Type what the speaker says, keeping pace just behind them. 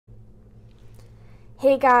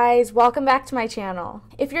Hey guys, welcome back to my channel.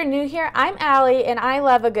 If you're new here, I'm Allie and I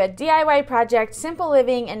love a good DIY project, simple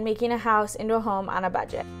living, and making a house into a home on a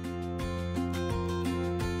budget.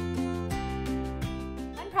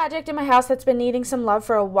 One project in my house that's been needing some love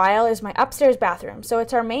for a while is my upstairs bathroom. So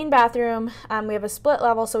it's our main bathroom. We have a split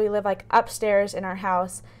level, so we live like upstairs in our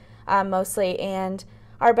house mostly, and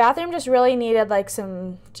our bathroom just really needed like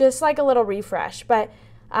just like a little refresh. But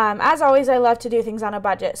as always, I love to do things on a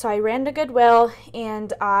budget, so I ran to Goodwill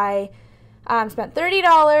and I spent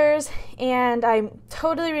 $30 and I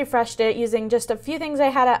totally refreshed it using just a few things I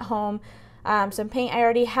had at home, some paint I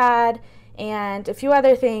already had, and a few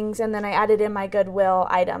other things, and then I added in my Goodwill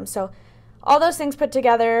items. So all those things put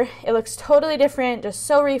together, it looks totally different, just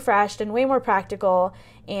so refreshed and way more practical,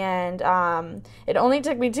 and it only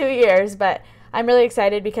took me 2 years, but I'm really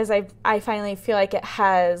excited because I finally feel like it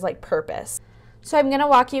has like purpose. So I'm going to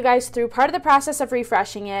walk you guys through part of the process of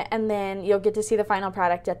refreshing it, and then you'll get to see the final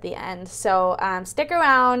product at the end. So stick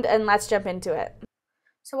around and let's jump into it.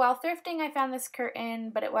 So while thrifting, I found this curtain,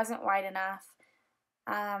 but it wasn't wide enough.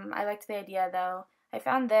 I liked the idea though. I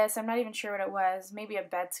found this, I'm not even sure what it was, maybe a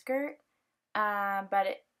bed skirt, but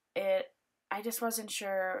I just wasn't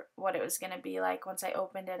sure what it was going to be like once I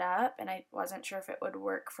opened it up, and I wasn't sure if it would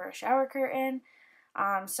work for a shower curtain,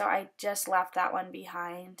 so I just left that one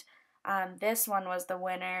behind. This one was the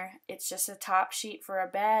winner. It's just a top sheet for a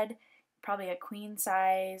bed, probably a queen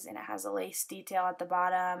size, and it has a lace detail at the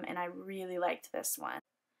bottom, and I really liked this one.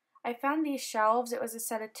 I found these shelves. It was a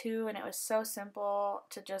set of 2, and it was so simple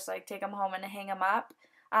to just like take them home and hang them up.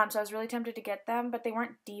 So I was really tempted to get them, but they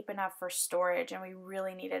weren't deep enough for storage, and we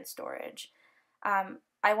really needed storage.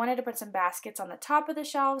 I wanted to put some baskets on the top of the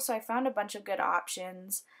shelves, so I found a bunch of good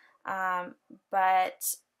options,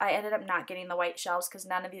 but I ended up not getting the white shelves because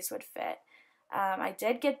none of these would fit. I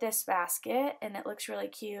did get this basket, and it looks really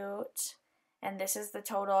cute, and this is the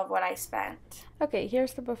total of what I spent. Okay,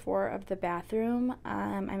 here's the before of the bathroom.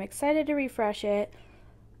 I'm excited to refresh it.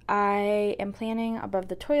 I am planning above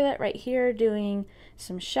the toilet right here doing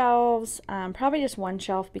some shelves, probably just one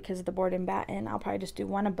shelf because of the board and batten. I'll probably just do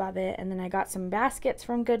one above it, and then I got some baskets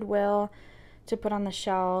from Goodwill to put on the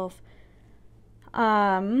shelf.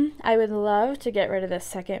 I would love to get rid of this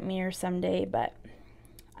second mirror someday, but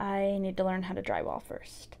I need to learn how to drywall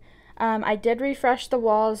first. I did refresh the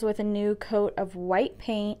walls with a new coat of white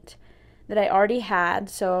paint that I already had,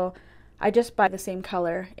 so I just buy the same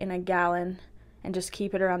color in a gallon and just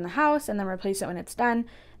keep it around the house and then replace it when it's done.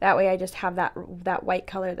 That way I just have that white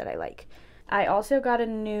color that I like. I also got a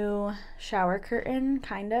new shower curtain,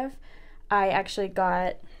 kind of. I actually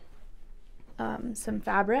got some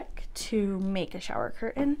fabric to make a shower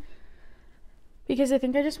curtain because I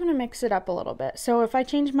think I just want to mix it up a little bit. So if I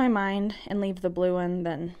change my mind and leave the blue one,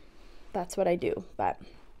 then that's what I do. But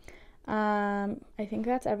I think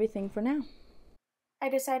that's everything for now. I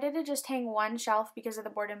decided to just hang one shelf because of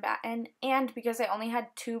the board and batten, and because I only had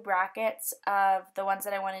 2 brackets of the ones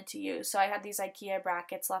that I wanted to use. So I had these IKEA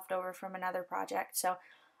brackets left over from another project, so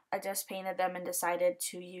I just painted them and decided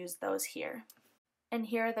to use those here. And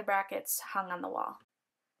here are the brackets hung on the wall.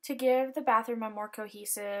 To give the bathroom a more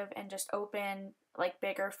cohesive and just open, like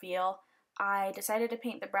bigger feel, I decided to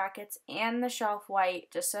paint the brackets and the shelf white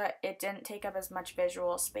just so it didn't take up as much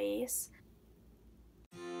visual space.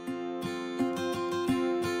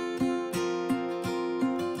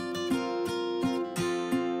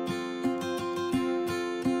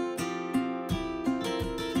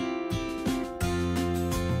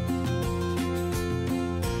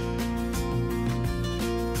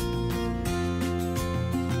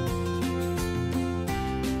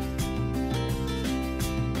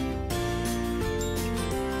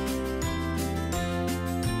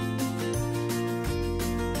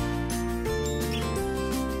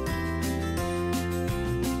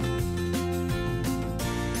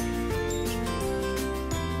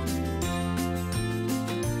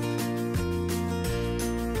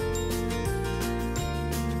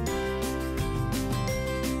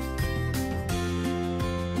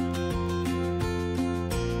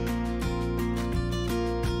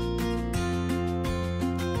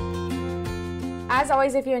 As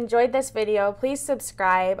always, if you enjoyed this video, please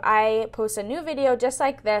subscribe. I post a new video just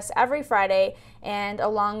like this every Friday, and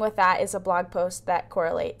along with that is a blog post that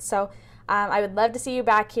correlates. So I would love to see you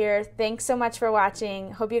back here. Thanks so much for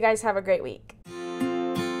watching. Hope you guys have a great week.